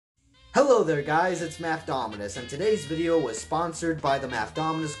Hello there guys, it's Math Dominus, and today's video was sponsored by the Math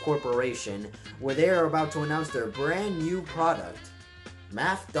Dominus Corporation, where they are about to announce their brand new product,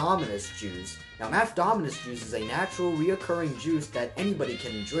 Math Dominus Juice. Now Math Dominus Juice is a natural reoccurring juice that anybody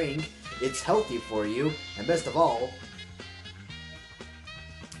can drink. It's healthy for you, and best of all,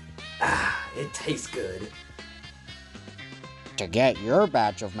 it tastes good. To get your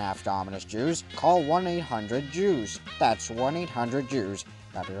batch of Math Dominus Juice, call 1-800-JUICE. That's 1-800-JUICE.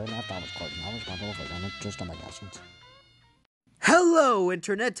 Copyright Math Dominus Corp. Not responsible for damage just on my actions. Hello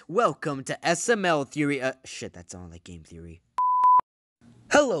Internet, welcome to SML Theory. Shit, that sounded like game theory.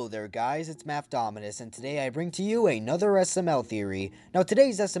 Hello there guys, it's Math Dominus, and today I bring to you another SML theory. Now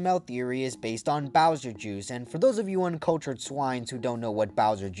today's SML theory is based on Bowser Juice, and for those of you uncultured swines who don't know what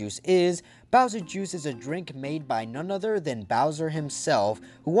Bowser Juice is a drink made by none other than Bowser himself,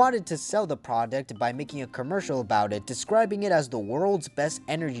 who wanted to sell the product by making a commercial about it, describing it as the world's best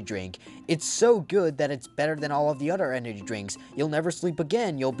energy drink. It's so good that it's better than all of the other energy drinks. You'll never sleep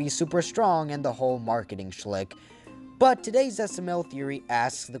again, you'll be super strong, and the whole marketing schlick. But today's SML theory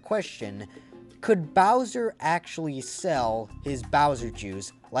asks the question, could Bowser actually sell his Bowser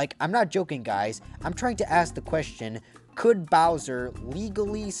Juice? Like, I'm not joking guys, I'm trying to ask the question, could Bowser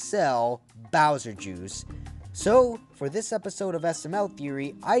legally sell Bowser Juice? So, for this episode of SML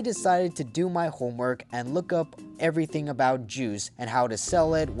Theory, I decided to do my homework and look up everything about juice and how to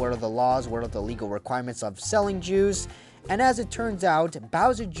sell it, what are the laws, what are the legal requirements of selling juice, and as it turns out,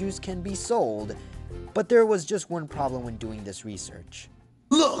 Bowser Juice can be sold. But there was just one problem when doing this research.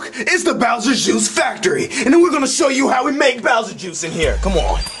 Look, it's the Bowser Juice factory, and then we're gonna show you how we make Bowser Juice in here. Come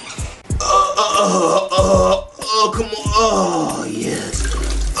on. Come on. Oh, yes.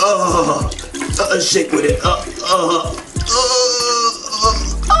 Shake with it. Oh,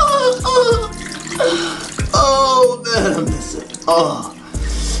 man, I miss it.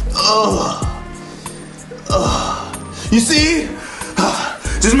 You see?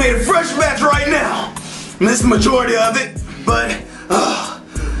 Just made a fresh batch right now. Missed the majority of it, but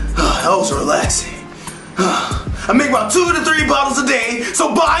that was relaxing. I make about 2 to 3 bottles a day,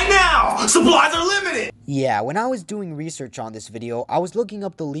 so buy now! Supplies are limited! Yeah, when I was doing research on this video, I was looking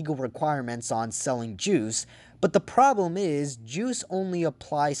up the legal requirements on selling juice, but the problem is, juice only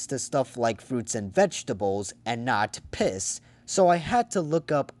applies to stuff like fruits and vegetables, and not piss. So I had to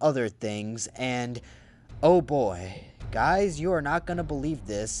look up other things, and oh boy. Guys, you are not gonna believe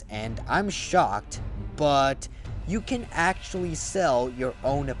this, and I'm shocked, but you can actually sell your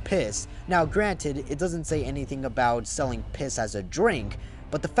own piss. Now, granted, it doesn't say anything about selling piss as a drink,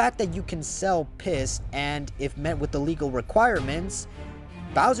 but the fact that you can sell piss, and if met with the legal requirements,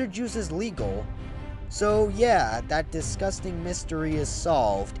 Bowser Juice is legal. So yeah, that disgusting mystery is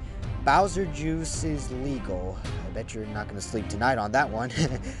solved. Bowser Juice is legal. I bet you're not gonna sleep tonight on that one.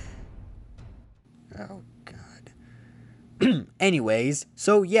 Oh, God. Anyways,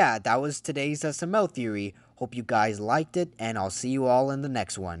 so yeah, that was today's SML theory. Hope you guys liked it, and I'll see you all in the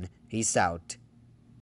next one. Peace out.